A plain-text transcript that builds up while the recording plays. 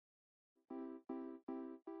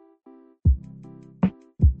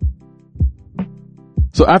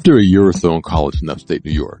So after a year or so in college in upstate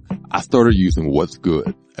New York, I started using what's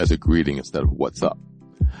good as a greeting instead of what's up.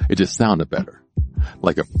 It just sounded better.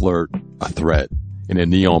 Like a flirt, a threat, and a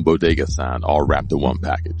neon bodega sign all wrapped in one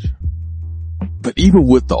package. But even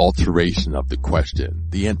with the alteration of the question,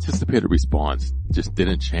 the anticipated response just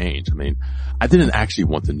didn't change. I mean, I didn't actually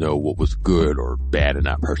want to know what was good or bad in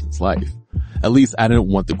that person's life. At least I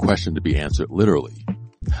didn't want the question to be answered literally.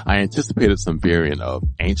 I anticipated some variant of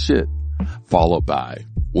ain't shit, followed by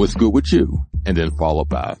what's good with you, and then followed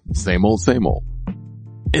by same old, same old.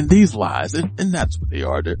 And these lies, and that's what they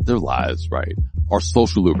are, they're lies, right, are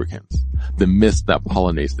social lubricants, the mist that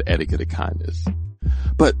pollinates the etiquette of kindness.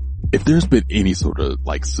 But if there's been any sort of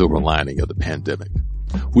silver lining of the pandemic,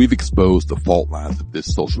 we've exposed the fault lines of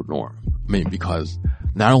this social norm. I mean, because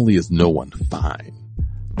not only is no one fine,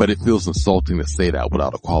 but it feels insulting to say that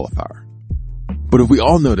without a qualifier. But if we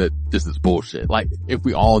all know that this is bullshit, if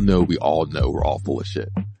we all know we're all full of shit,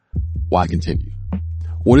 why continue?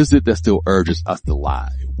 What is it that still urges us to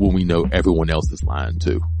lie when we know everyone else is lying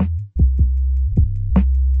too?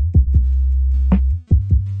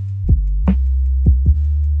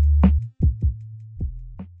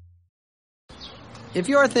 If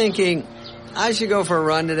you're thinking, I should go for a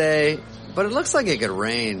run today, but it looks like it could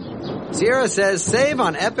rain, Sierra says save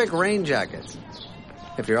on epic rain jackets.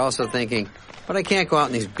 If you're also thinking, but I can't go out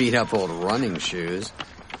in these beat-up old running shoes,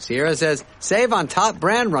 Sierra says save on top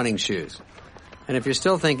brand running shoes. And if you're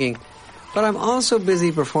still thinking, but I'm also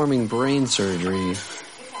busy performing brain surgery,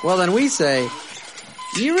 well then we say,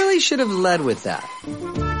 you really should have led with that.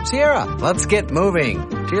 Sierra, let's get moving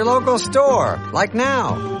to your local store, like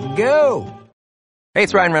now. Go! Hey,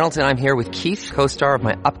 it's Ryan Reynolds, and I'm here with Keith, co-star of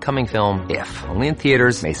my upcoming film, If, only in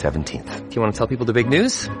theaters May 17th. Do you want to tell people the big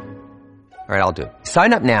news? All right, I'll do it.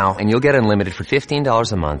 Sign up now and you'll get unlimited for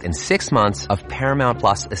 $15 a month and 6 months of Paramount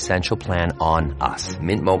Plus Essential Plan on us.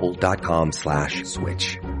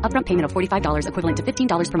 MintMobile.com/switch. Upfront payment of $45 equivalent to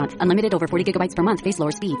 $15 per month. Unlimited over 40 gigabytes per month. Face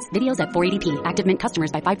lower speeds. Videos at 480p. Active Mint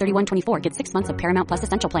customers by 531.24 get 6 months of Paramount Plus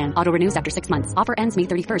Essential Plan. Auto renews after 6 months. Offer ends May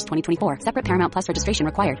 31st, 2024. Separate Paramount Plus registration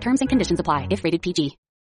required. Terms and conditions apply if rated PG.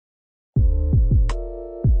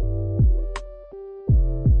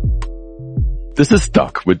 This is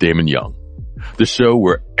Stuck with Damon Young, the show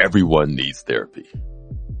where everyone needs therapy.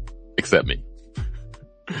 Except me.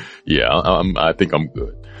 Yeah, I think I'm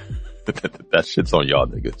good. That shit's on y'all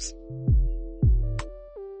niggas.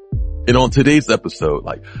 And on today's episode,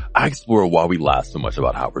 I explore why we lie so much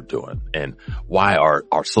about how we're doing and why our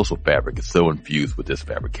social fabric is so infused with this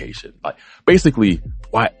fabrication. Basically,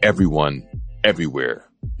 why everyone, everywhere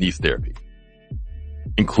needs therapy.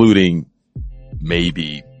 Including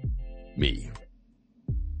maybe me.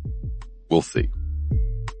 We'll see.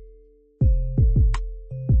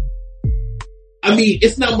 I mean,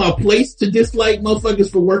 it's not my place to dislike motherfuckers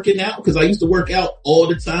for working out because I used to work out all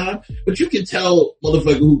the time. But you can tell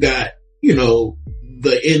motherfucker who got, the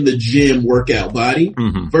in the gym workout body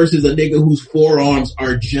versus a nigga whose forearms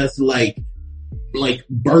are just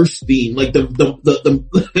bursting. People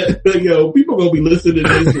gonna be listening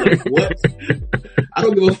to this what? I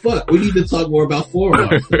don't give a fuck. We need to talk more about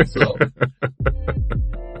forearms.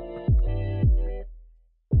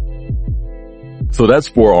 So that's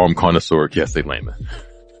forearm connoisseur Kiese Laymon.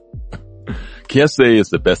 Kiese is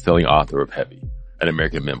the best-selling author of Heavy, an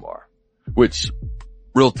American memoir, which,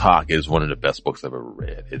 real talk, is one of the best books I've ever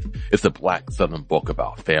read. It's a black Southern book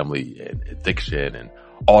about family and addiction and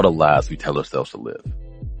all the lies we tell ourselves to live.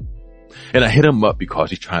 And I hit him up because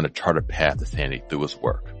he's trying to chart a path to sanity through his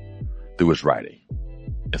work, through his writing.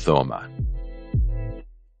 And so am I.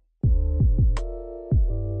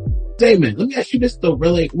 Damon, let me ask you this though,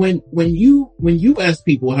 really. When you ask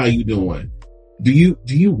people how you doing, do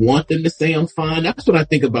you want them to say I'm fine? That's what I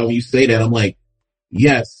think about when you say that. I'm like,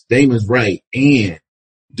 yes, Damon's right. And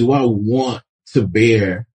do I want to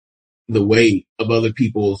bear the weight of other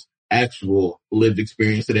people's actual lived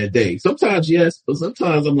experience of that day? Sometimes yes, but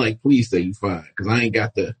sometimes I'm like, please say you fine, because I ain't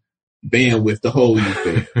got the bandwidth to hold you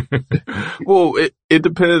there. Well, it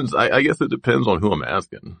depends. I guess it depends on who I'm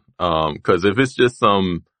asking. Cause if it's just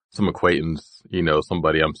some acquaintance,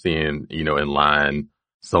 somebody I'm seeing, in line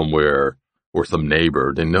somewhere or some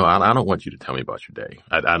neighbor, then no, I don't want you to tell me about your day.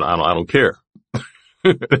 I don't care.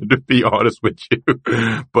 To be honest with you.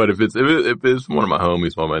 But if it's one of my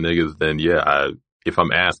homies, one of my niggas, then yeah, if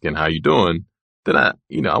I'm asking how you doing, then I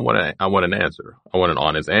want an answer. I want an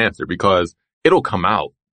honest answer because it'll come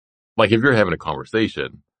out. Like if you're having a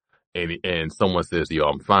conversation and someone says, yo,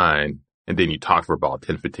 I'm fine. And then you talk for about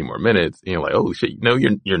 10, 15 more minutes and you're like, oh shit,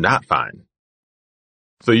 you're not fine.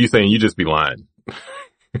 So you saying you just be lying.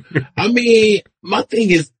 I mean, my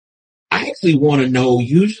thing is, I actually want to know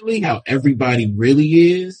usually how everybody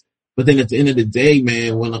really is. But then at the end of the day,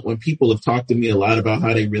 man, when people have talked to me a lot about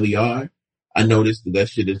how they really are, I noticed that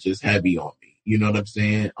shit is just heavy on me. You know what I'm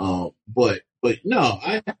saying? But no,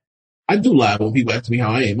 I do lie when people ask me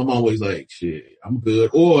how I am. I'm always like, shit, I'm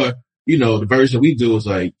good. Or, you know, the version we do is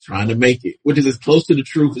like trying to make it, which is as close to the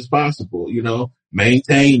truth as possible, you know,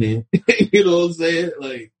 maintaining, you know what I'm saying?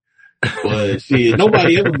 Like, but shit,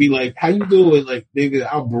 nobody ever be like, how you doing? Like, nigga,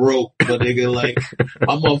 I'm broke, but nigga, like,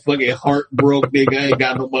 my motherfucking heart broke, nigga. I ain't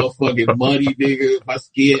got no motherfucking money, nigga. My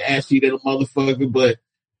skin ashy than a motherfucker, but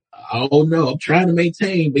I don't know. I'm trying to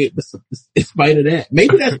maintain, but in spite of that.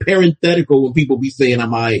 Maybe that's parenthetical when people be saying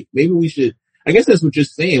I'm alright. Maybe we should, I guess that's what you're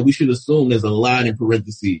saying. We should assume there's a line in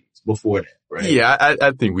parentheses before that, right? Yeah,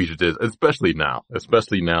 I think we should just, especially now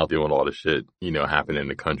dealing with all the shit, you know, happening in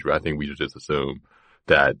the country. I think we should just assume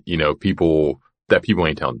that, you know, people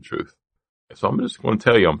ain't telling the truth. So I'm just going to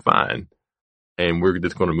tell you I'm fine and we're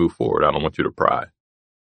just going to move forward. I don't want you to pry.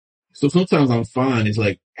 So sometimes I'm fine is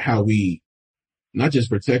like how we not just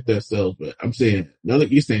protect ourselves, but I'm saying,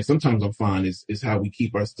 you're saying sometimes I'm fine is how we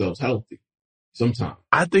keep ourselves healthy. Sometimes.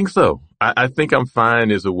 I think so. I think I'm fine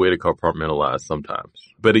is a way to compartmentalize sometimes.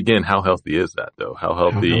 But again, how healthy is that though? How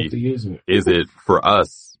healthy is it for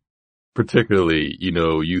us? Particularly, you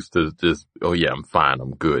know, used to just, oh yeah, I'm fine,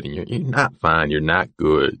 I'm good. And you're not fine, you're not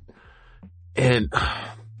good. And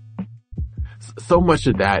so much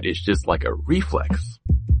of that is just like a reflex.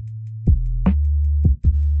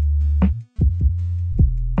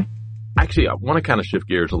 Actually, I want to kind of shift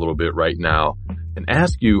gears a little bit right now and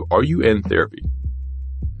ask you, are you in therapy?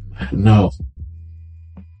 No.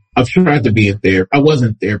 I've tried to be in therapy. I was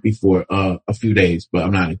in therapy for a few days, but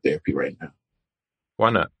I'm not in therapy right now. Why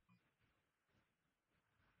not?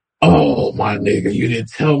 Oh, my nigga, you didn't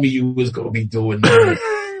tell me you was going to be doing that.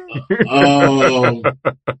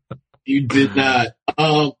 You did not.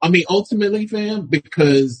 I mean, ultimately, fam,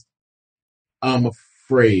 because I'm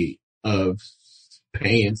afraid of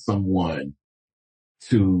paying someone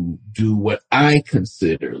to do what I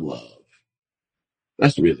consider love.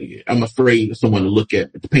 That's really it. I'm afraid of someone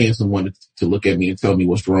paying someone to look at me and tell me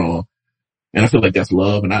what's wrong. And I feel like that's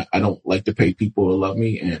love. And I don't like to pay people to love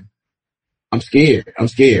me. And I'm scared.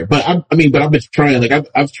 But I've been trying, like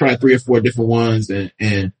I've tried 3 or 4 different ones. And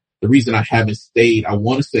the reason I haven't stayed, I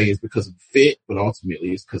want to say is because of fit, but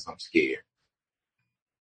ultimately it's because I'm scared.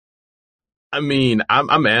 I mean,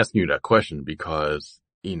 I'm asking you that question because,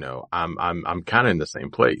 you know, I'm kind of in the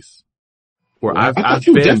same place where I thought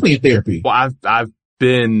you were definitely in therapy. Well, I've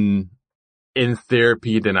been in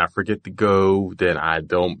therapy, then I forget to go, then I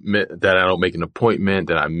don't make an appointment,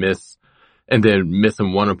 then I miss, and then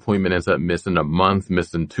missing one appointment ends up missing a month,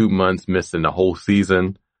 missing 2 months, missing the whole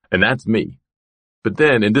season. And that's me. But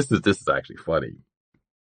then, and this is actually funny.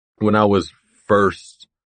 When I was first,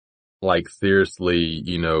 like seriously,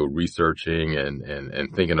 you know, researching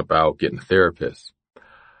and thinking about getting a therapist,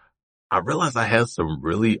 I realized I had some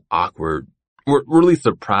really awkward, really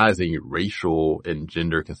surprising racial and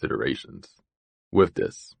gender considerations with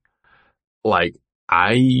this. Like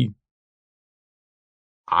I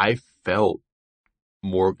felt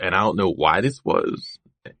more, and I don't know why this was,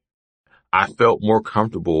 I felt more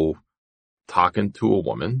comfortable talking to a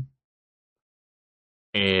woman,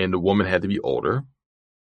 and the woman had to be older.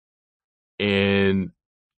 And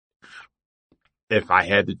if I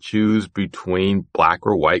had to choose between black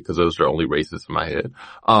or white, because those are only races in my head,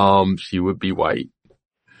 she would be white.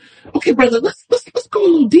 Okay, brother, let's go a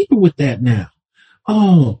little deeper with that now.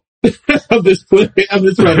 Oh, I'm just trying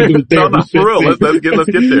to do the therapy. No, not for real. Let's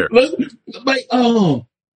get there.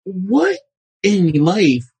 What in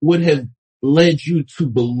life would have led you to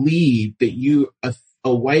believe that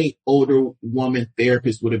a white older woman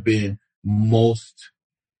therapist would have been most?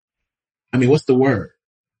 I mean, what's the word?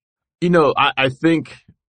 You know, I think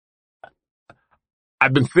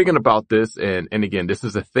I've been thinking about this, and again, this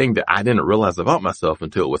is a thing that I didn't realize about myself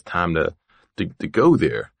until it was time to go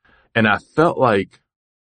there. And I felt like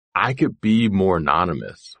I could be more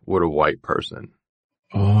anonymous with a white person.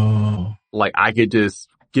 Oh. Like I could just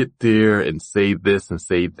get there and say this and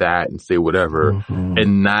say that and say whatever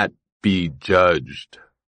and not be judged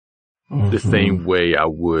the same way I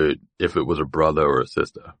would if it was a brother or a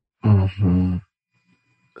sister.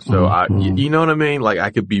 So you know what I mean? Like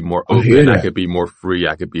I could be more open, I could be more free,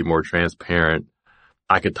 I could be more transparent.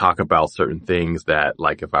 I could talk about certain things that,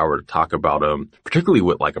 like, if I were to talk about them, particularly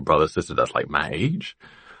with like a brother sister that's like my age,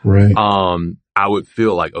 right? I would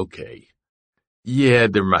feel like, okay, yeah,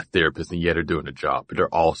 they're my therapist and yeah, they're doing a job, but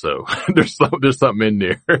they're also there's something in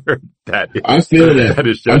there that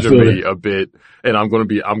is judging me a bit, and I'm gonna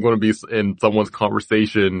be in someone's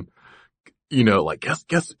conversation like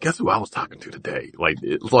guess who I was talking to today? Like,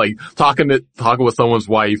 it's like talking with someone's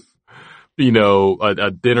wife,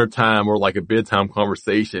 a dinner time or like a bedtime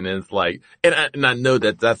conversation. And it's like, and I know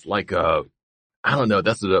that's like I don't know,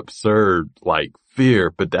 that's an absurd like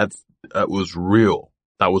fear, but that was real.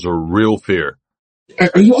 That was a real fear.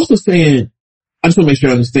 Are you also saying, I just want to make sure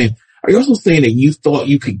I understand, are you also saying that you thought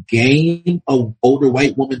you could gain an older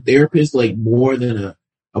white woman therapist like more than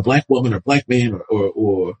a black woman or black man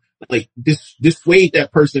or like dissuade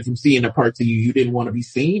that person from seeing a part to you didn't want to be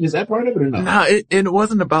seen? Is that part of it or not? No, it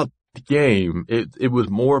wasn't about the game. It was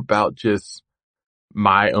more about just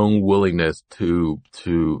my own willingness to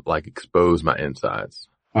like expose my insides.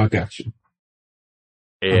 I got you.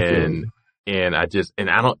 And I just, and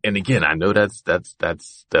I don't, and again, I know that's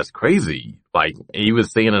crazy. Like, even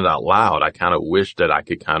saying it out loud, I kind of wish that I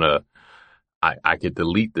could I could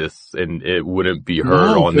delete this and it wouldn't be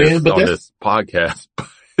heard on this podcast.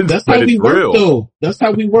 That's how we work though. That's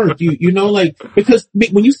how we work. You know, like, because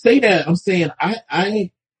when you say that, I'm saying,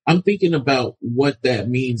 I'm thinking about what that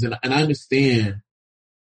means and I understand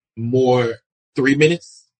more 3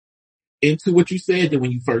 minutes into what you said than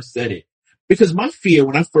when you first said it. Because my fear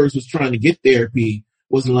when I first was trying to get therapy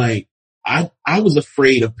was like, I was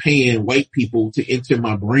afraid of paying white people to enter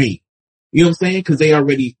my brain. You know what I'm saying? Cause they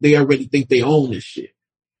already think they own this shit.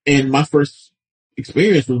 And my first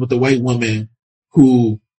experience was with a white woman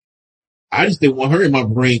who I just didn't want her in my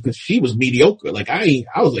brain cause she was mediocre. Like I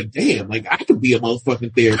was like, damn, like I could be a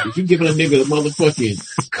motherfucking therapist. You giving a nigga a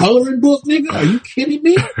motherfucking coloring book, nigga? Are you kidding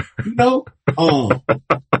me? You know?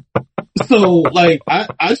 So like,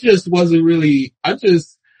 I just wasn't really, I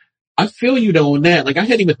feel you though on that. Like I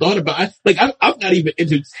hadn't even thought about, I've not even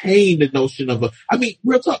entertained the notion of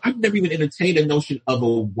real talk, I've never even entertained the notion of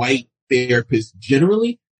a white therapist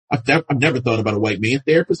generally. I've never thought about a white man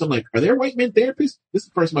therapist. I'm like, are there white men therapists? This is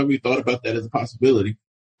the first time I really thought about that as a possibility.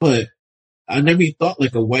 But I never even thought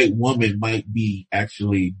like a white woman might be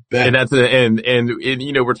actually better. And that's, and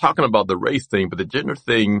we're talking about the race thing, but the gender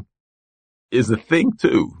thing is a thing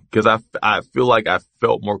too. Cause I feel like I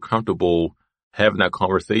felt more comfortable having that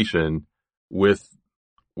conversation with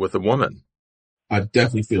a woman. I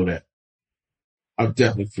definitely feel that.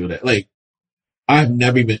 Like, I've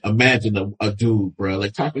never even imagined a dude, bro.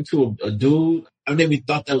 Like talking to a dude, I've never even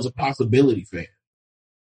thought that was a possibility, fam.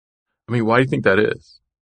 I mean, why do you think that is?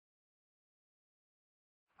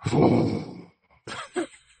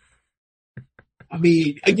 I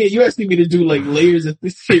mean, again, you're asking me to do like layers of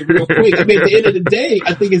this shit real quick. I mean, at the end of the day,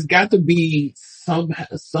 I think it's got to be some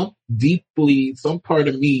part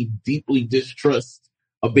of me deeply distrusts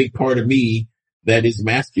a big part of me that is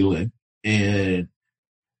masculine. And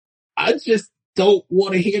I just don't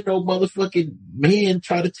want to hear no motherfucking man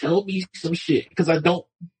try to tell me some shit because I'm not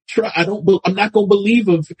going to believe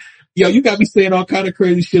him. Yo, you got me saying all kind of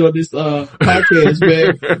crazy shit on this, podcast,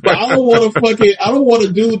 man. But I don't want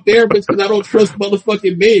to do therapists because I don't trust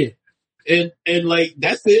motherfucking men. And like,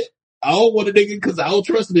 that's it. I don't want a nigga because I don't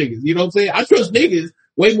trust niggas. You know what I'm saying? I trust niggas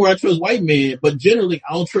way more I trust white men, but generally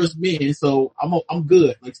I don't trust men. So I'm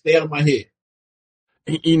good. Like, stay out of my head.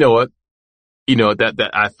 You know what?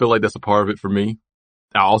 That I feel like that's a part of it for me.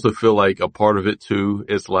 I also feel like a part of it too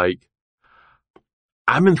is like,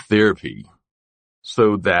 I'm in therapy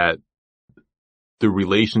so that the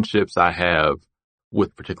relationships I have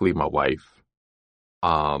with particularly my wife,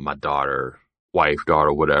 my daughter,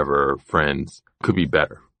 whatever, friends could be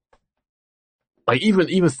better. Like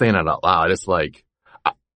even saying it out loud, it's like,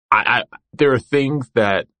 I there are things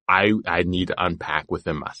that I need to unpack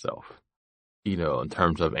within myself, in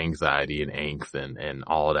terms of anxiety and angst and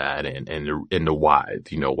all that and the whys,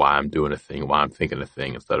 why I'm doing a thing, why I'm thinking a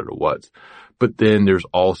thing instead of the what's. But then there's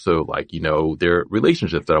also like, there are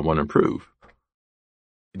relationships that I want to improve.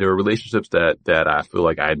 There are relationships that I feel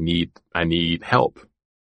like I need help,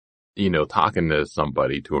 talking to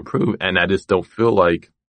somebody to improve. And I just don't feel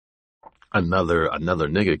like another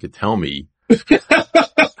nigga could tell me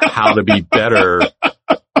how to be better,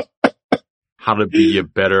 how to be a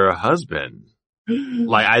better husband.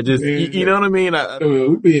 Like I just, man, you know what I mean?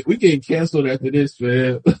 We getting canceled after this,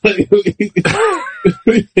 man.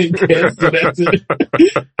 We getting canceled after this.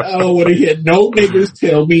 I don't want to hear no niggas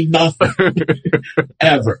tell me nothing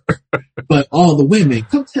ever. But all the women,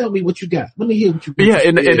 come tell me what you got. Let me hear what you got. Yeah,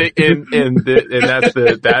 and that's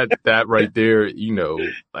that right there.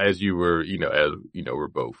 As you were, we're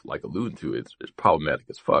both like alluding to, it's problematic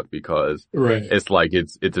as fuck because right. It's like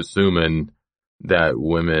it's assuming that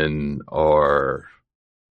women are,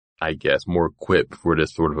 I guess, more equipped for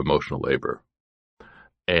this sort of emotional labor.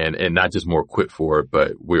 And not just more equipped for it,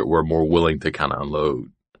 but we're more willing to kind of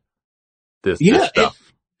unload this stuff.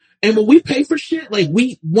 And when we pay for shit, like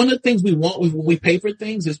one of the things we want when we pay for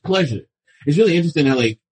things is pleasure. It's really interesting that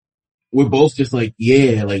like, we're both just like,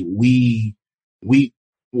 yeah, like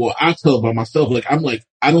well, I tell by myself, like, I'm like,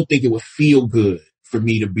 I don't think it would feel good for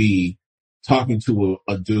me to be talking to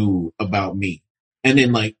a dude about me. And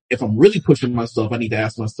then like, if I'm really pushing myself, I need to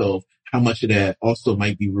ask myself how much of that also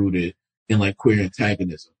might be rooted in like queer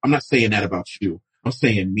antagonism. I'm not saying that about you. I'm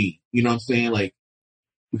saying me. You know what I'm saying? Like,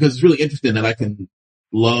 because it's really interesting that I can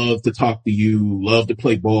love to talk to you, love to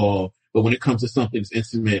play ball, but when it comes to something as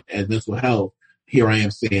intimate as mental health, here I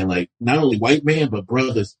am saying like, not only white man, but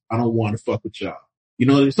brothers, I don't want to fuck with y'all. You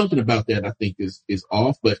know, there's something about that I think is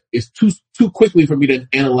off, but it's too quickly for me to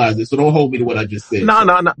analyze it. So don't hold me to what I just said.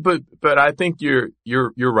 No. But I think you're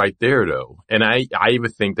right there though. And I even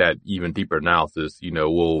think that even deeper analysis, you know,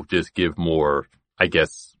 will just give more, I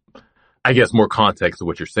guess more context to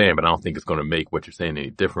what you're saying, but I don't think it's going to make what you're saying any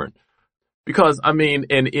different. Because I mean,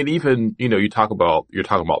 and even, you know, you're talking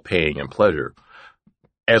about pain and pleasure.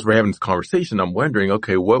 As we're having this conversation, I'm wondering,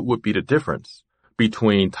 okay, what would be the difference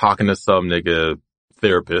between talking to some nigga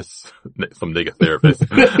therapist. Some nigga therapist.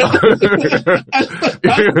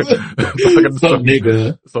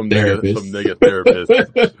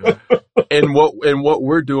 And what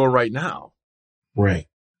we're doing right now. Right.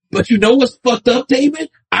 But you know what's fucked up, David?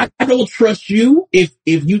 I don't trust you if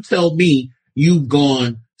you tell me you've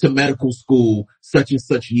gone to medical school such and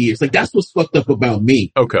such years. Like, that's what's fucked up about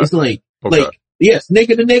me. Okay. It's like, yes,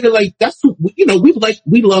 nigga to nigga, like, that's who, you know, we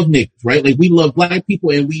love niggas, right? Like, we love black people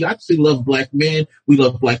and we actually love black men. We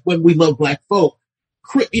love black women. We love black folk,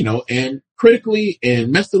 you know, and critically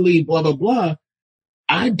and messily, blah, blah, blah.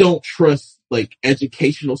 I don't trust like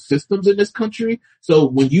educational systems in this country. So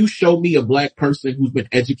when you show me a black person who's been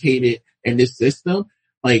educated in this system,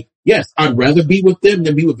 like, yes, I'd rather be with them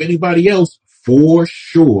than be with anybody else for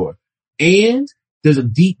sure. And there's a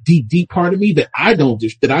deep part of me that I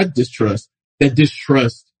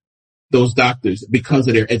distrust those doctors because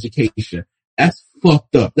of their education. That's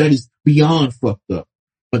fucked up. That is beyond fucked up.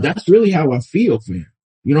 But that's really how I feel, fam.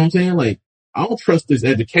 You know what I'm saying? Like, I don't trust this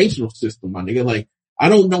educational system, my nigga. Like, I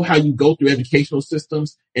don't know how you go through educational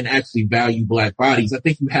systems and actually value black bodies. I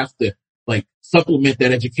think you have to like supplement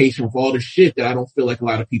that education with all the shit that I don't feel like a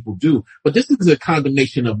lot of people do. But this is a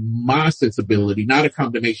condemnation of my sensibility, not a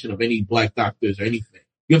condemnation of any black doctors or anything.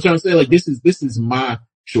 You know what I'm saying? Like, this is my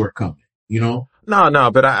shortcoming, you know?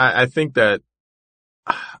 No, but I think that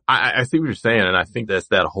I see what you're saying, and I think that's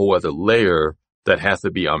that whole other layer that has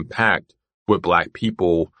to be unpacked with black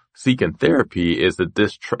people seeking therapy is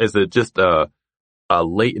just a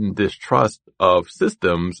latent distrust of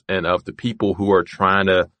systems and of the people who are trying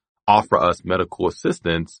to offer us medical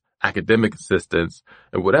assistance, academic assistance,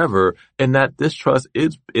 and whatever. And that distrust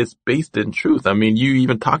is based in truth. I mean, you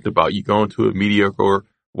even talked about you going to a mediocre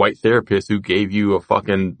white therapist who gave you a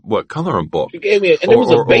fucking, coloring book. He gave me, and it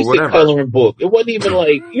was a basic coloring book. It wasn't even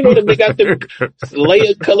like, you know, they got them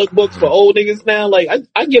layered colored books for old niggas now. Like,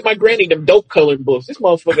 I get my granny them dope coloring books. This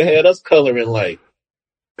motherfucker had us coloring like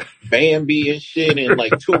Bambi and shit in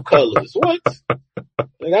like 2 colors. What?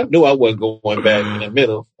 Like, I knew I wasn't going back in the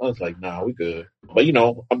middle. I was like, nah, we good. But, you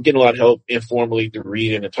know, I'm getting a lot of help informally through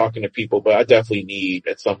reading and talking to people, but I definitely need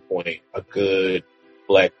at some point a good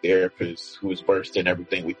black therapist who is versed in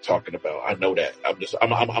everything we're talking about. I know that. I'm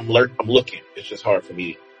looking. It's just hard for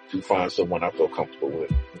me to find someone I feel comfortable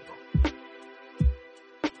with.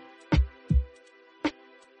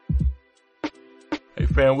 Hey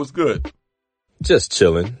fam, what's good? Just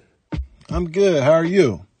chilling. I'm good. How are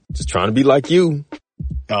you? Just trying to be like you.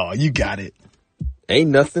 Oh, you got it. Ain't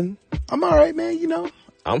nothing. I'm all right, man. You know,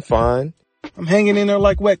 I'm fine. I'm hanging in there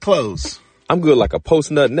like wet clothes. I'm good like a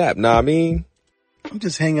post-nut nap, know what I mean? I'm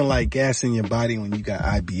just hanging like gas in your body when you got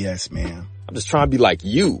IBS, man. I'm just trying to be like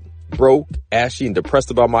you. Broke, ashy, and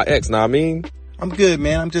depressed about my ex, know what I mean? I'm good,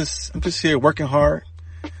 man. I'm just here working hard.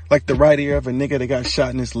 Like the right ear of a nigga that got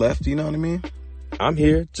shot in his left, you know what I mean? I'm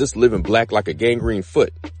here, just living black like a gangrene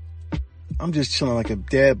foot. I'm just chilling like a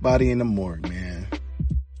dead body in the morgue, man.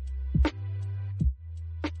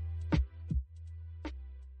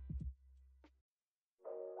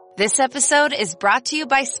 This episode is brought to you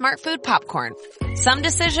by Smart Food Popcorn. Some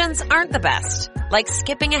decisions aren't the best, like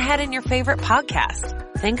skipping ahead in your favorite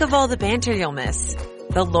podcast. Think of all the banter you'll miss,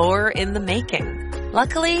 the lore in the making.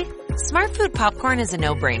 Luckily, Smart Food Popcorn is a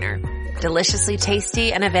no-brainer. Deliciously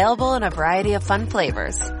tasty and available in a variety of fun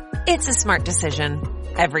flavors. It's a smart decision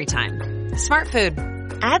every time. Smart Food.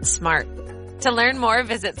 Add smart. To learn more,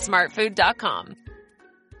 visit smartfood.com.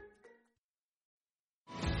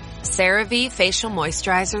 CeraVe Facial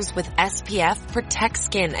Moisturizers with SPF protect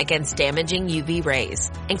skin against damaging UV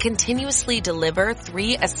rays and continuously deliver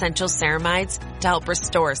 3 essential ceramides to help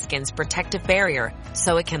restore skin's protective barrier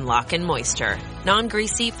so it can lock in moisture.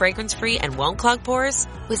 Non-greasy, fragrance-free, and won't clog pores?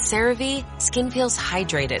 With CeraVe, skin feels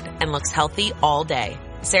hydrated and looks healthy all day.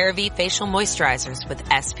 CeraVe Facial Moisturizers with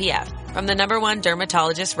SPF from the #1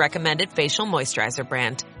 dermatologist recommended facial moisturizer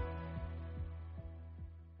brand.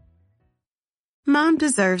 Mom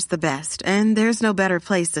deserves the best, and there's no better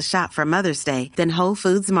place to shop for Mother's Day than Whole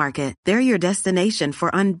Foods Market. They're your destination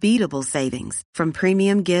for unbeatable savings, from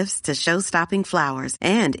premium gifts to show-stopping flowers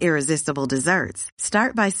and irresistible desserts.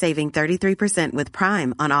 Start by saving 33% with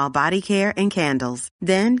Prime on all body care and candles.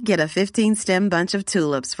 Then get a 15-stem bunch of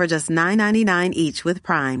tulips for just $9.99 each with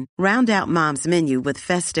Prime. Round out Mom's menu with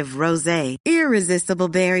festive rosé, irresistible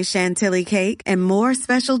berry chantilly cake, and more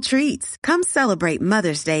special treats. Come celebrate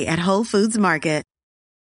Mother's Day at Whole Foods Market.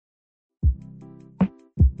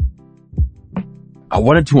 I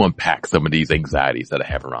wanted to unpack some of these anxieties that I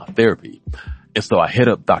have around therapy. And so I hit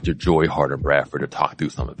up Dr. Joy Harden Bradford to talk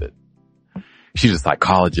through some of it. She's a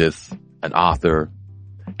psychologist, an author,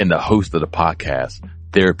 and the host of the podcast,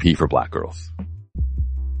 Therapy for Black Girls.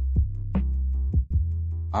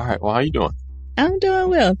 All right. Well, how you doing? I'm doing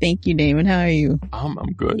well. Thank you, Damon. How are you?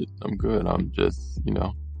 I'm good. I'm just,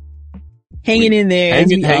 hanging in there.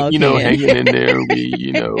 Hanging in there.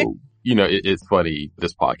 It's funny.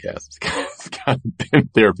 This podcast has kind of been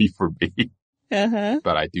therapy for me.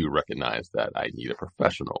 But I do recognize that I need a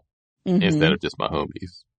professional instead of just my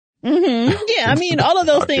homies. Yeah, I mean, all of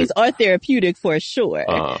those things are therapeutic for sure,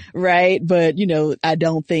 right? But, I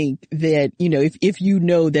don't think that, if you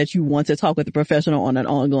know that you want to talk with a professional on an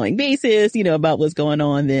ongoing basis, about what's going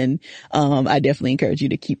on, then I definitely encourage you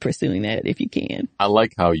to keep pursuing that if you can. I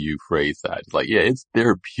like how you phrase that. It's like, yeah, it's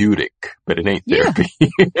therapeutic, but it ain't therapy.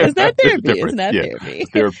 Yeah. It's not therapy. It's not therapy.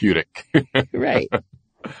 It's therapeutic. Right.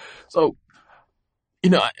 So,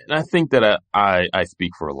 and I think that I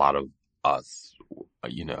speak for a lot of us.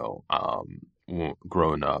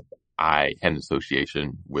 Growing up, I had an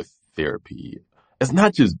association with therapy. It's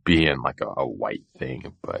not just being like a white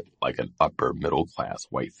thing, but like an upper middle class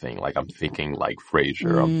white thing. Like I'm thinking like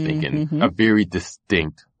Frasier. I'm thinking a very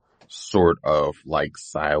distinct sort of like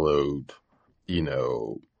siloed,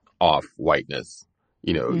 off whiteness,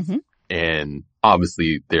 and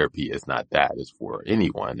obviously therapy is not that. It's for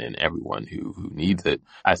anyone and everyone who needs it.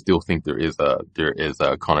 I still think there is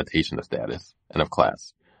a connotation of status and of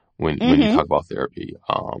class when you talk about therapy.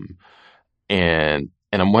 And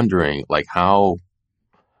I'm wondering like how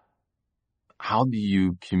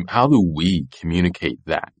do we communicate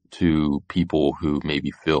that to people who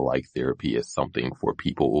maybe feel like therapy is something for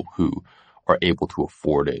people who are able to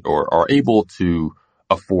afford it or are able to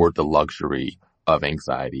afford the luxury of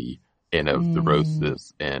anxiety and of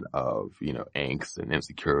neurosis and of, angst and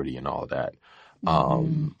insecurity and all that.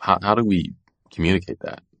 How do we communicate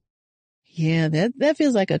that? Yeah, that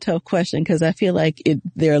feels like a tough question because I feel like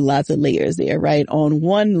there are lots of layers there, right? On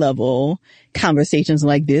one level, conversations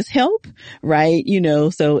like this help, right?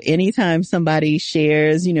 So anytime somebody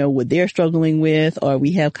shares, what they're struggling with, or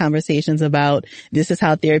we have conversations about this is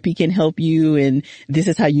how therapy can help you and this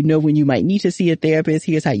is how you know when you might need to see a therapist,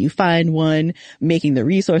 here's how you find one, making the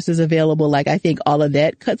resources available. Like I think all of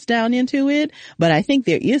that cuts down into it. But I think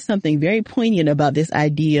there is something very poignant about this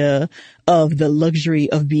idea of the luxury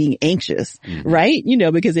of being anxious, right?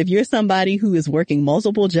 Because if you're somebody who is working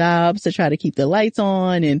multiple jobs to try to keep the lights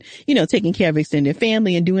on and, taking care of extended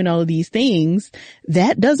family and doing all of these things,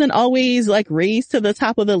 that doesn't always like raise to the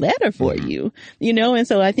top of the ladder for you, and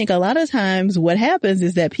so I think a lot of times what happens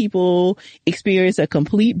is that people experience a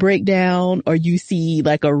complete breakdown or you see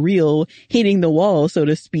like a real hitting the wall, so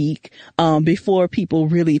to speak, before people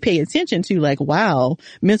really pay attention to like, wow,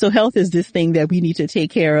 mental health is this thing that we need to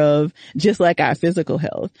take care of just like our physical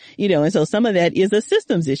health, and so some of that is a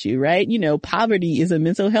systems issue, right? Poverty is a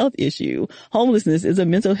mental health issue. Homelessness is a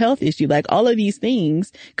mental health issue. Like all of these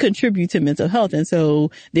things contribute to mental health. And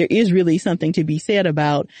so there is really something to be said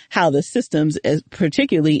about how the systems, as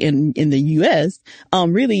particularly in the U.S.,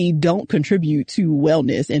 really don't contribute to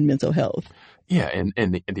wellness and mental health. Yeah. And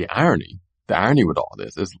the irony with all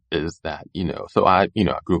this is that, so I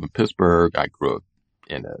grew up in Pittsburgh. I grew up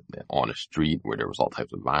on a street where there was all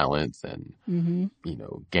types of violence and,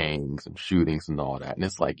 gangs and shootings and all that. And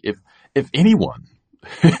it's like, if anyone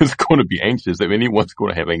is going to be anxious, if anyone's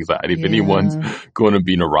going to have anxiety, if anyone's going to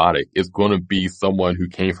be neurotic, it's going to be someone who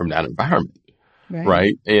came from that environment.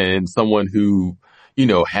 Right. And someone who,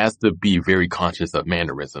 has to be very conscious of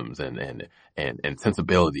mannerisms and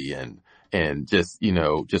sensibility and just,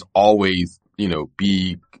 just always,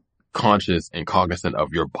 be conscious and cognizant of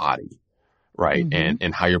your body, right?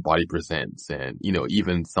 And how your body presents, and, you know,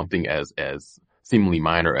 even something as seemingly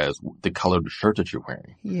minor as the color of the shirt that you're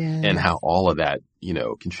wearing. Yeah. And how all of that, you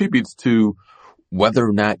know, contributes to whether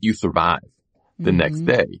or not you survive the next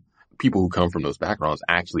day. People who come from those backgrounds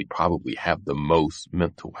actually probably have the most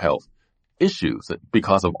mental health issues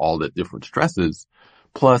because of all the different stresses.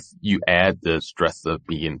 Plus, you add the stress of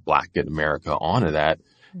being Black in America onto that,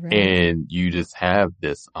 and you just have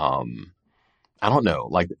this, I don't know,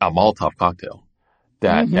 like a Molotov cocktail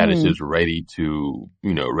that is just ready to,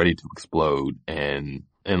 you know, ready to explode, and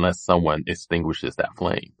unless someone extinguishes that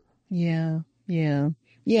flame. Yeah.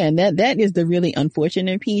 Yeah, and that is the really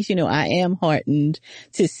unfortunate piece. You know, I am heartened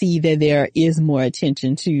to see that there is more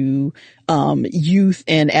attention to youth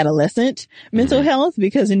and adolescent mental health,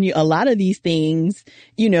 because in a lot of these things,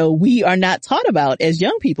 you know, we are not taught about as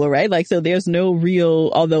young people, right? Like, so there's no real,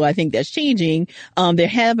 although I think that's changing, there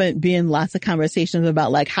haven't been lots of conversations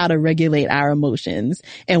about like how to regulate our emotions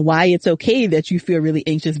and why it's okay that you feel really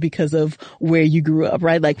anxious because of where you grew up,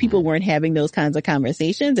 right? Like, people weren't having those kinds of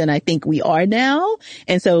conversations, and I think we are now.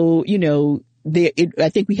 And so, you know, I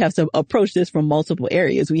think we have to approach this from multiple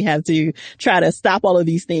areas. We have to try to stop all of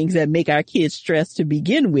these things that make our kids stressed to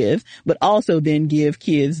begin with, but also then give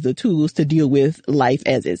kids the tools to deal with life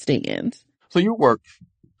as it stands. So your work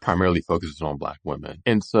primarily focuses on Black women.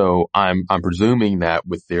 And so I'm presuming that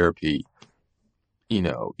with therapy, you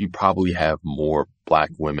know, you probably have more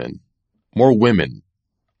Black women, more women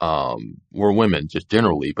just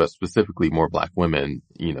generally, but specifically more Black women,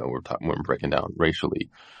 you know, we're breaking down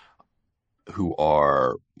racially, who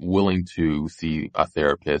are willing to see a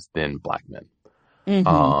therapist than Black men.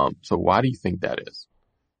 So why do you think that is?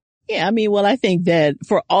 Yeah, I mean, well, I think that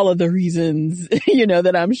for all of the reasons, you know,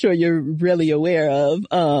 that I'm sure you're really aware of,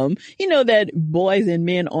 you know, that boys and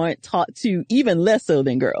men aren't taught to, even less so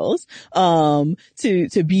than girls,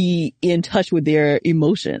 to be in touch with their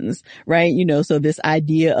emotions, right? You know, so this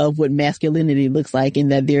idea of what masculinity looks like,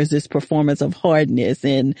 and that there's this performance of hardness,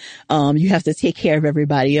 and, you have to take care of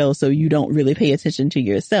everybody else, so you don't really pay attention to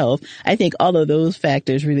yourself. I think all of those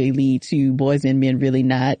factors really lead to boys and men really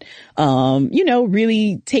not, you know,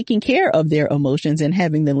 really taking care of their emotions and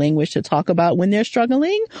having the language to talk about when they're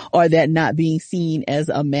struggling, or that not being seen as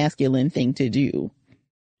a masculine thing to do.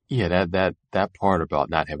 Yeah, that part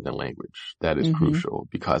about not having the language, that is crucial,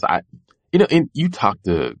 because you know, and if you talk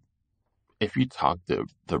to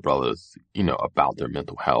the brothers, you know, about their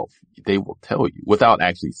mental health, they will tell you without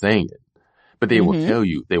actually saying it, but they will tell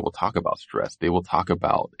you, they will talk about stress, they will talk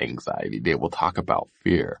about anxiety, they will talk about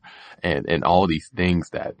fear, and all these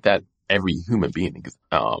things that every human being,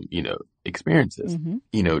 you know, experiences.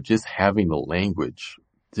 You know, just having the language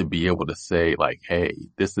to be able to say like, hey,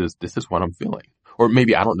 this is what I'm feeling. Or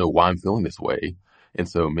maybe I don't know why I'm feeling this way, and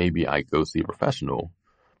so maybe I go see a professional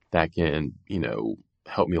that can, you know,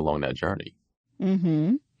 help me along that journey.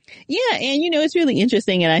 Yeah. And, you know, it's really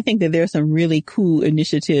interesting. And I think that there's some really cool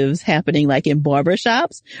initiatives happening, like in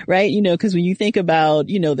barbershops, right? You know, cause when you think about,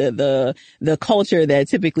 you know, the culture that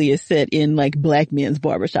typically is set in like Black men's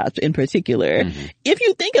barbershops in particular, if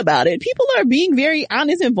you think about it, people are being very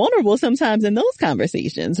honest and vulnerable sometimes in those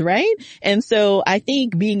conversations, right? And so I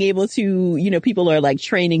think being able to, you know, people are like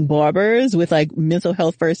training barbers with like mental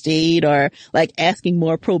health first aid, or like asking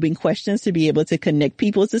more probing questions to be able to connect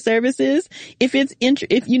people to services if it's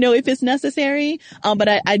necessary. But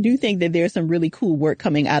I do think that there's some really cool work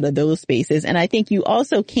coming out of those spaces. And I think you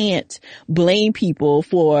also can't blame people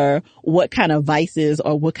for what kind of vices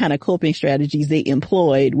or what kind of coping strategies they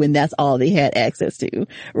employed when that's all they had access to,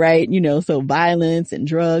 right? You know, so violence and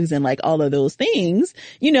drugs and like all of those things,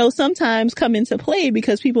 you know, sometimes come into play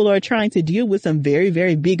because people are trying to deal with some very,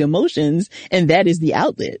 very big emotions, and that is the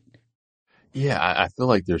outlet. Yeah, I feel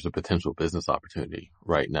like there's a potential business opportunity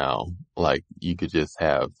right now. Like, you could just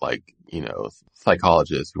have, like, you know,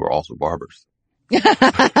 psychologists who are also barbers.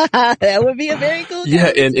 That would be a very cool. Yeah,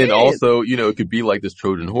 and also, you know, it could be like this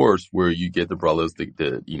Trojan horse where you get the brothers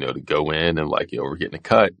to you know, to go in and like, you know, we're getting a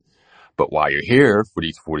cut. But while you're here for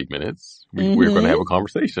these 40 minutes, we're going to have a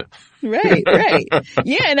conversation. Right.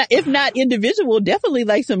 Yeah. And if not individual, definitely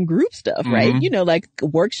like some group stuff, right? You know, like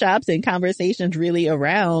workshops and conversations really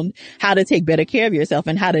around how to take better care of yourself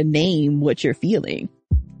and how to name what you're feeling.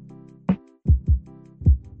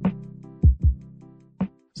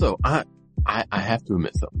 So I have to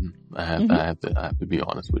admit something. I have to be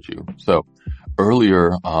honest with you. So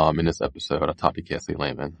earlier, in this episode, I talked to Cassie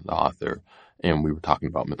Lehman, the author, and we were talking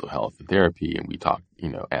about mental health and therapy, and we talked, you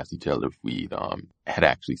know, asked each other if we had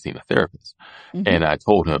actually seen a therapist. And I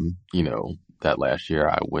told him, you know, that last year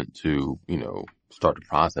I went to, you know, start the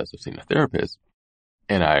process of seeing a therapist.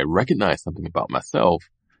 And I recognized something about myself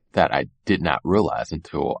that I did not realize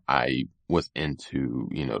until I was into,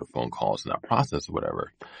 the phone calls and that process or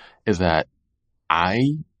whatever, is that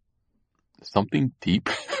something deep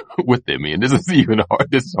within me, and this is even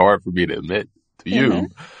hard, this is hard for me to admit to you,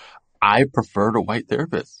 I preferred a white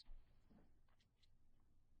therapist.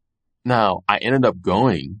 Now, I ended up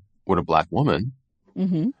going with a black woman,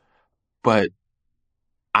 but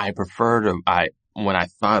I preferred, when I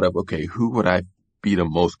thought of, okay, who would I be the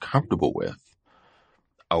most comfortable with?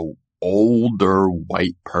 A older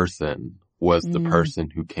white person was the person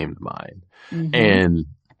who came to mind. And,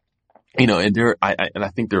 and I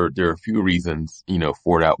think there are a few reasons,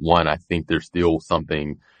 for that. One, I think there's still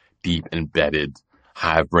something deep embedded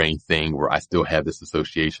hive brain thing where I still have this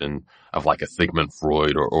association of like a Sigmund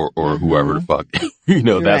Freud or whoever the fuck,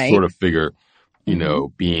 that sort of figure,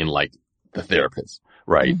 being like the therapist,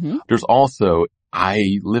 right? There's also,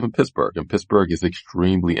 I live in Pittsburgh, and Pittsburgh is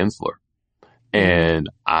extremely insular. And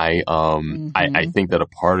I think that a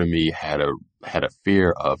part of me had a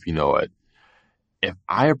fear of, if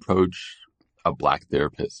I approach a black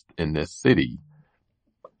therapist in this city,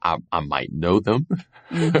 I might know them,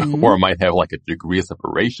 or I might have like a degree of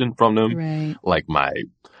separation from them. Right.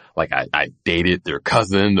 I dated their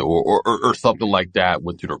cousin or something like that,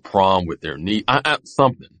 went to their prom with their niece,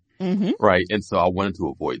 something. Right. And so I wanted to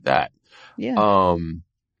avoid that. Yeah.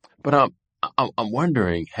 But I'm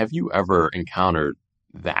wondering, have you ever encountered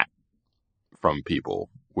that from people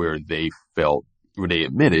where they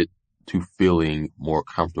admitted to feeling more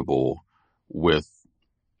comfortable with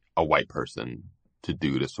a white person to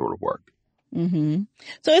do this sort of work? So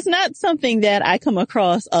it's not something that I come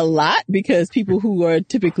across a lot, because people who are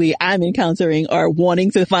typically I'm encountering are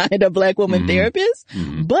wanting to find a black woman therapist.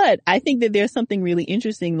 But I think that there's something really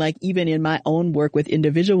interesting, like even in my own work with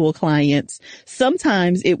individual clients,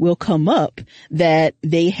 sometimes it will come up that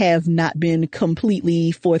they have not been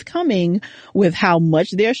completely forthcoming with how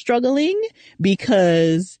much they're struggling,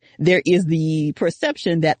 because there is the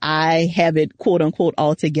perception that I have it quote unquote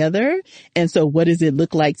all together. And so what does it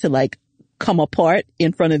look like to like come apart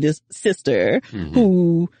in front of this sister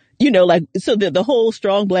who, so the whole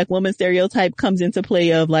strong black woman stereotype comes into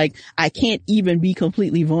play of like, I can't even be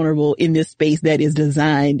completely vulnerable in this space that is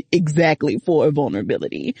designed exactly for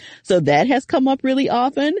vulnerability. So that has come up really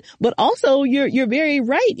often, but also you're very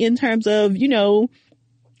right in terms of,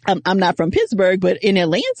 I'm not from Pittsburgh, but in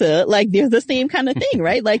Atlanta, like there's the same kind of thing,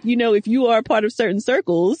 right? Like, if you are a part of certain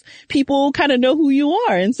circles, people kind of know who you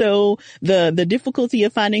are. And so the difficulty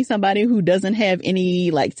of finding somebody who doesn't have any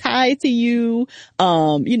like tie to you, a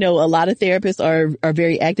lot of therapists are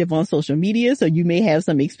very active on social media. So you may have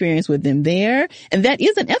some experience with them there. And that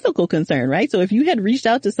is an ethical concern, right? So if you had reached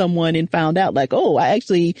out to someone and found out like, oh, I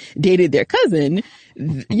actually dated their cousin,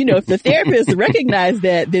 if the therapist recognized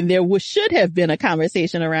that, then there should have been a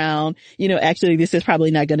conversation around, actually this is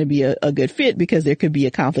probably not going to be a good fit because there could be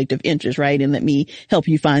a conflict of interest, right? And let me help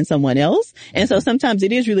you find someone else. And so sometimes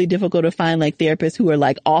it is really difficult to find like therapists who are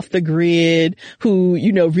like off the grid, who,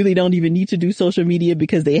 really don't even need to do social media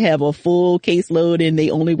because they have a full caseload and they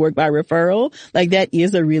only work by referral. Like that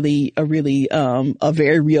is a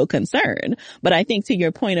very real concern. But I think to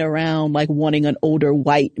your point around like wanting an older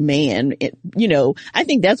white man, I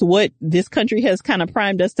think that's what this country has kind of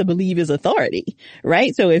primed us to believe is authority,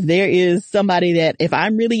 right? So if there is somebody that, if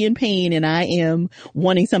I'm really in pain and I am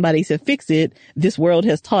wanting somebody to fix it, this world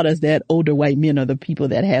has taught us that older white men are the people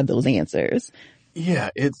that have those answers.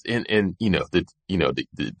 Yeah, it's, to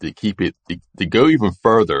keep it, to go even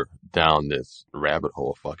further down this rabbit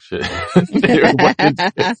hole of fuck shit.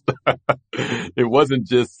 It wasn't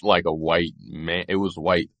just like a white man. It was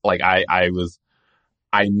white. Like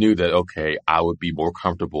I knew that, okay, I would be more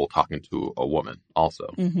comfortable talking to a woman also.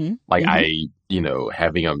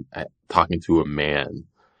 Talking to a man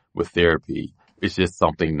with therapy is just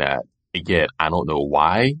something that, again, I don't know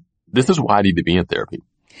why. This is why I need to be in therapy.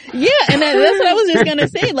 Yeah, and that's what I was just gonna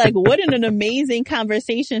say. Like, what an amazing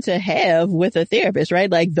conversation to have with a therapist, right?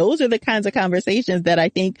 Like, those are the kinds of conversations that I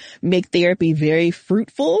think make therapy very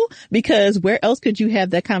fruitful, because where else could you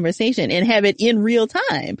have that conversation and have it in real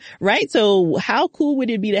time, right? So how cool would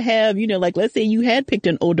it be to have, let's say you had picked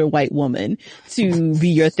an older white woman to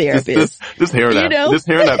be your therapist. Just hearing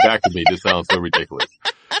that back to me just sounds so ridiculous.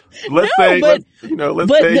 Let's say you pick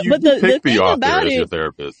the author as your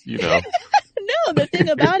therapist, No, the thing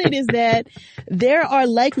about it is that there are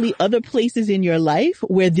likely other places in your life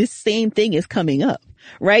where this same thing is coming up.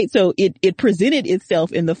 right? So it presented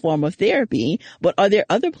itself in the form of therapy, but are there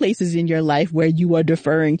other places in your life where you are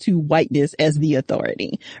deferring to whiteness as the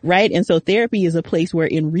authority, right? And so therapy is a place where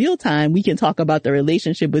in real time we can talk about the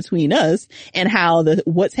relationship between us and how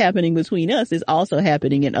what's happening between us is also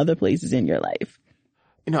happening in other places in your life.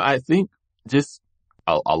 You know, I think just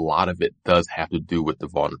a lot of it does have to do with the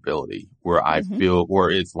vulnerability where I feel, where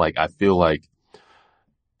it's like, I feel like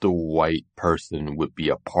the white person would be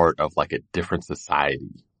a part of like a different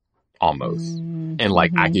society almost. And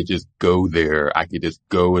like, I could just go there. I could just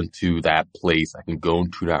go into that place. I can go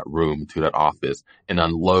into that room, to that office and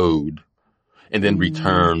unload and then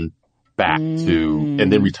return back to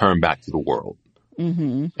the world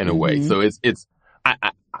in a way. So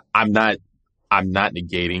I'm not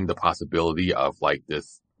negating the possibility of like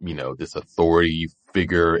this, you know, this authority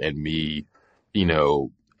figure and me, you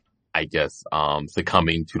know, I guess,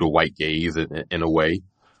 succumbing to the white gaze in a way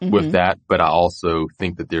with that. But I also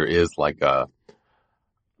think that there is like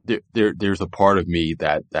there's a part of me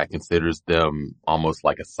that considers them almost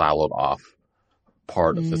like a siloed off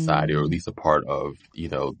part of society, or at least a part of, you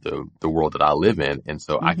know, the world that I live in. And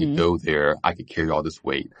so I could go there, I could carry all this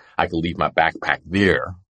weight, I could leave my backpack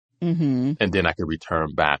there. And then I could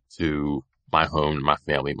return back to my home, my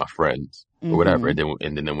family, my friends, or whatever. And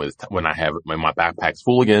then when my backpack's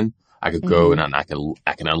full again, I could go and I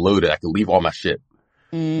can unload it. I could leave all my shit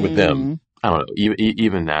with them. I don't know.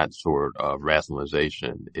 Even that sort of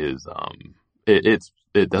rationalization is,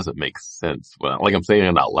 it doesn't make sense. Well, like I'm saying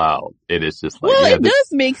it out loud. It is just like, well, it does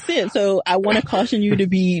make sense. So I want to caution you to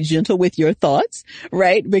be gentle with your thoughts,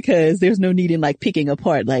 right? Because there's no need in like picking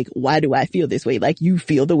apart, like, why do I feel this way? Like you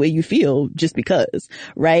feel the way you feel just because,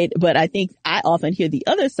 right? But I think I often hear the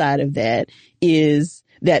other side of that is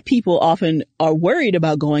that people often are worried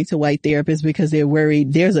about going to white therapists because they're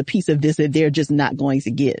worried there's a piece of this that they're just not going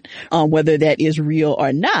to get. Whether that is real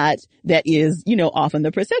or not, that is, you know, often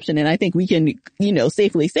the perception. And I think we can, you know,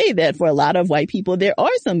 safely say that for a lot of white people, there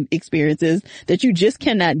are some experiences that you just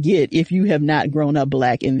cannot get if you have not grown up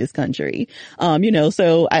Black in this country. You know,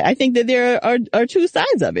 so I think that there are two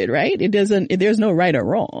sides of it, right? There's no right or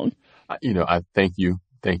wrong. You know, I thank you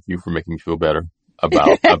for making me feel better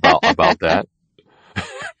about that.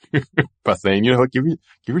 By saying, you know, give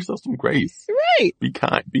yourself some grace. Right. Be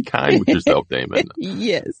kind with yourself, Damon.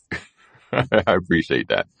 Yes. I appreciate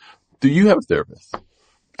that. Do you have a therapist?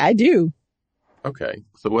 I do. Okay.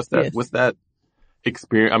 So what's that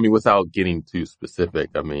experience? I mean, without getting too specific,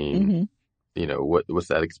 I mean, you know, what's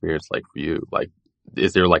that experience like for you? Like,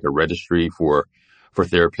 is there like a registry for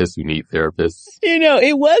therapists who need therapists? You know,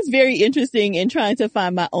 it was very interesting in trying to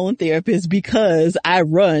find my own therapist because I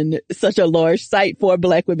run such a large site for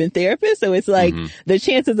Black women therapists. So it's like the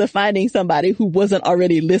chances of finding somebody who wasn't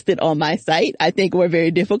already listed on my site, I think were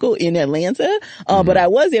very difficult in Atlanta. But I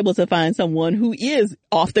was able to find someone who is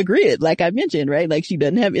off the grid, like I mentioned, right? Like she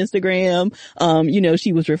doesn't have Instagram. You know,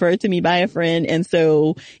 she was referred to me by a friend. And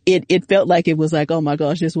so it felt like it was like, oh my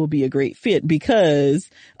gosh, this will be a great fit because,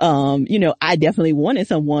 you know, I definitely wanted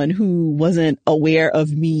someone who wasn't aware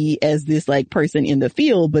of me as this like person in the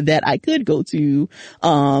field, but that I could go to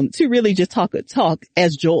really just talk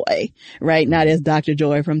as Joy, right? Not as Dr.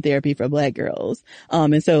 Joy from Therapy for Black Girls.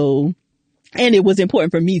 And it was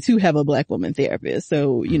important for me to have a Black woman therapist.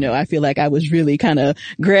 So, you know, I feel like I was really kind of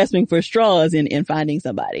grasping for straws in finding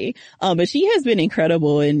somebody. But she has been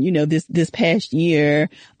incredible. And, you know, this past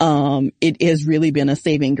year, it has really been a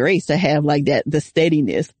saving grace to have like the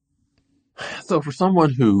steadiness. So for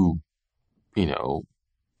someone who, you know,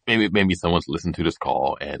 maybe someone's listened to this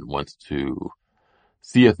call and wants to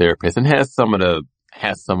see a therapist and has some of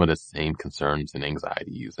the same concerns and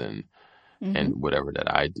anxieties and whatever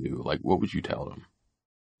that I do, like, what would you tell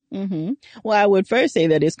them? Well, I would first say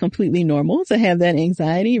that it's completely normal to have that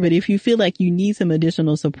anxiety, but if you feel like you need some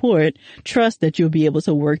additional support, trust that you'll be able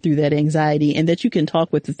to work through that anxiety and that you can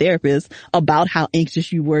talk with the therapist about how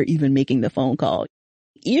anxious you were even making the phone call.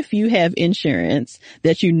 If you have insurance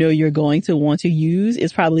that you know you're going to want to use,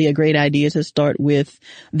 it's probably a great idea to start with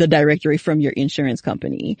the directory from your insurance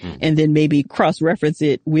company and then maybe cross-reference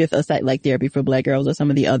it with a site like Therapy for Black Girls or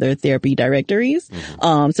some of the other therapy directories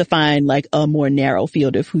to find like a more narrow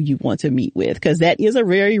field of who you want to meet with. Because that is a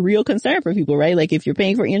very real concern for people, right? Like if you're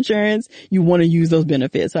paying for insurance, you want to use those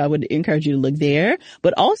benefits. So I would encourage you to look there,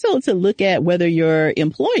 but also to look at whether your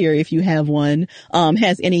employer, if you have one,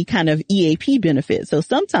 has any kind of EAP benefits. So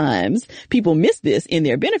sometimes people miss this in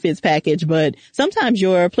their benefits package, but sometimes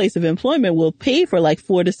your place of employment will pay for like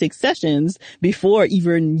 4 to 6 sessions before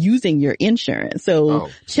even using your insurance. So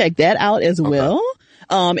check that out as well.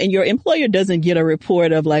 And your employer doesn't get a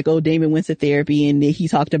report of like, oh, Damon went to therapy and he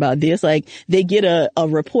talked about this. Like they get a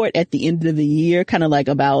report at the end of the year, kind of like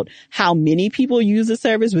about how many people use the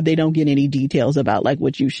service, but they don't get any details about like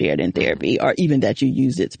what you shared in therapy or even that you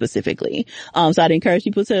used it specifically. So I'd encourage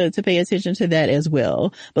people to pay attention to that as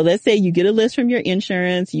well. But let's say you get a list from your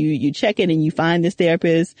insurance, you check it and you find this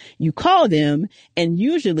therapist, you call them, and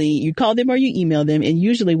usually you call them or you email them, and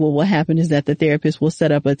usually what will happen is that the therapist will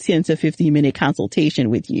set up a 10 to 15 minute consultation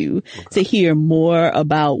with you to hear more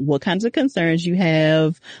about what kinds of concerns you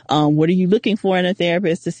have, what are you looking for in a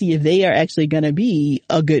therapist, to see if they are actually going to be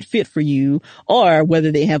a good fit for you or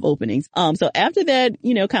whether they have openings. So after that,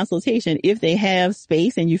 consultation, if they have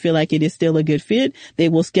space and you feel like it is still a good fit, they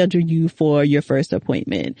will schedule you for your first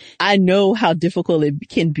appointment. I know how difficult it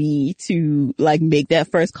can be to like make that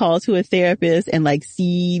first call to a therapist and like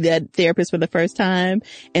see that therapist for the first time.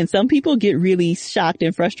 And some people get really shocked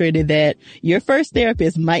and frustrated that your first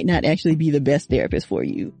therapist might not actually be the best therapist for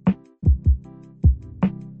you.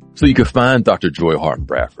 So you can find Dr. Joy Harden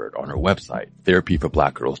Bradford on her website,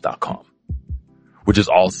 therapyforblackgirls.com, which is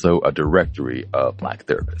also a directory of Black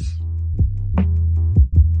therapists.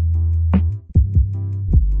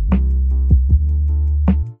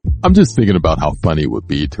 I'm just thinking about how funny it would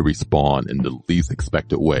be to respond in the least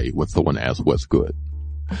expected way when someone asks what's good.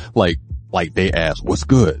 Like they ask, what's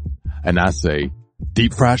good? And I say,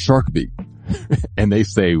 deep fried shark meat. And they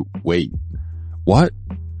say, wait, what?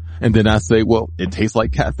 And then I say, well, it tastes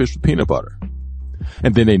like catfish with peanut butter.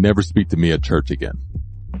 And then they never speak to me at church again.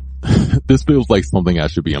 This feels like something I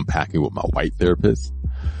should be unpacking with my white therapist.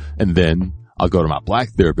 And then I'll go to my Black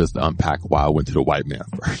therapist to unpack why I went to the white man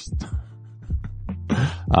first.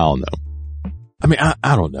 I don't know. I mean,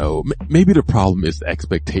 I don't know. Maybe the problem is the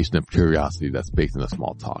expectation of curiosity that's based in a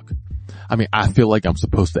small talk. I mean, I feel like I'm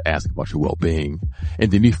supposed to ask about your well-being,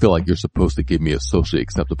 and then you feel like you're supposed to give me a socially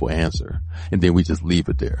acceptable answer, and then we just leave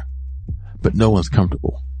it there. But no one's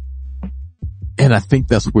comfortable. And I think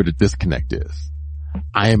that's where the disconnect is.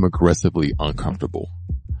 I am aggressively uncomfortable.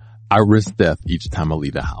 I risk death each time I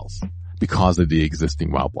leave the house because of the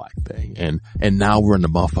existing wild Black thing. And now we're in the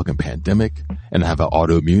motherfucking pandemic, and I have an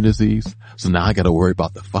autoimmune disease, so now I gotta worry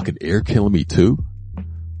about the fucking air killing me too?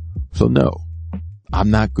 So no,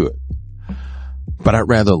 I'm not good. But I'd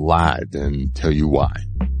rather lie than tell you why.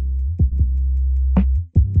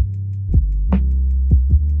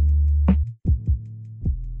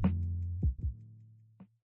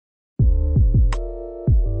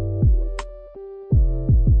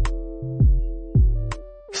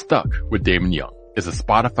 Stuck with Damon Young is a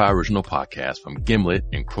Spotify original podcast from Gimlet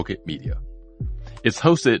and Crooked Media. It's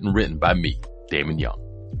hosted and written by me, Damon Young.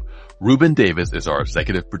 Ruben Davis is our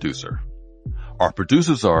executive producer. Our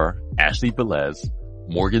producers are Ashley Velez,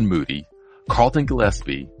 Morgan Moody, Carlton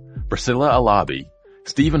Gillespie, Priscilla Alabi,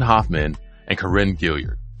 Stephen Hoffman, and Corinne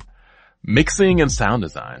Gilliard. Mixing and sound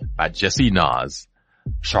design by Jesse Nas,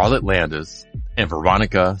 Charlotte Landis, and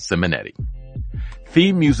Veronica Simonetti.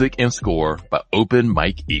 Theme music and score by Open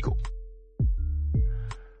Mike Eagle.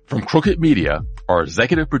 From Crooked Media, our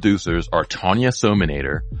executive producers are Tanya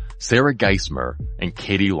Sominator, Sarah Geismer, and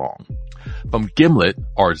Katie Long. From Gimlet,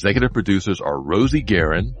 our executive producers are Rosie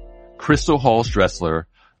Guerin, Crystal Hall Stressler,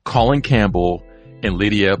 Colin Campbell, and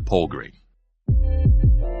Lydia Polgren.